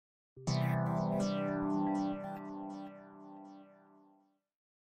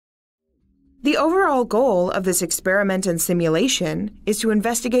The overall goal of this experiment and simulation is to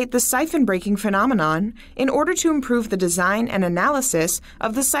investigate the siphon breaking phenomenon in order to improve the design and analysis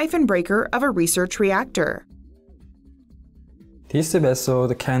of the siphon breaker of a research reactor. This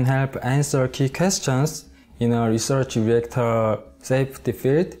method can help answer key questions in a research reactor safety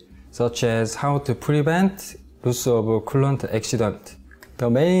field, such as how to prevent loss of coolant accident. The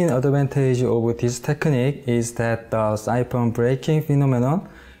main advantage of this technique is that the siphon breaking phenomenon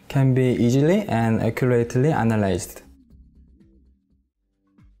can be easily and accurately analyzed.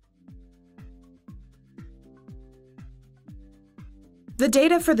 The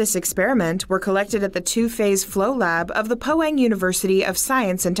data for this experiment were collected at the two-phase flow lab of the Kwon-Yeong University of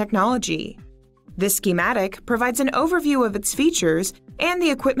Science and Technology. This schematic provides an overview of its features and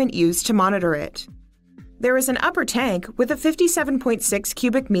the equipment used to monitor it. There is an upper tank with a 57.6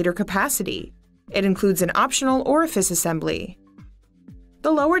 cubic meter capacity. It includes an optional orifice assembly.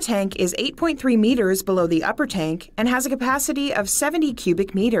 The lower tank is 8.3 meters below the upper tank and has a capacity of 70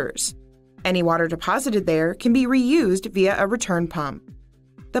 cubic meters. Any water deposited there can be reused via a return pump.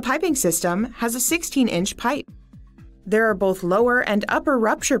 The piping system has a 16-inch pipe. There are both lower and upper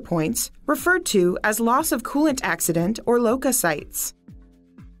rupture points, referred to as loss of coolant accident or LOCA sites.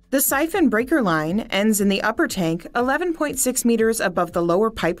 The siphon breaker line ends in the upper tank 11.6 meters above the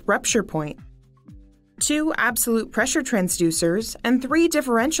lower pipe rupture point. 2 absolute pressure transducers and 3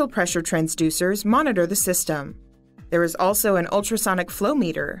 differential pressure transducers monitor the system. There is also an ultrasonic flow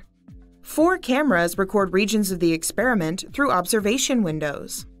meter. 4 cameras record regions of the experiment through observation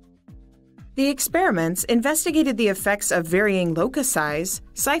windows. The experiments investigated the effects of varying LOCA size,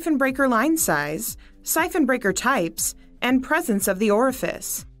 siphon breaker line size, siphon breaker types, and presence of the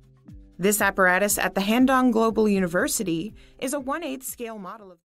orifice. This apparatus at the Handong Global University is a 1/8 scale model of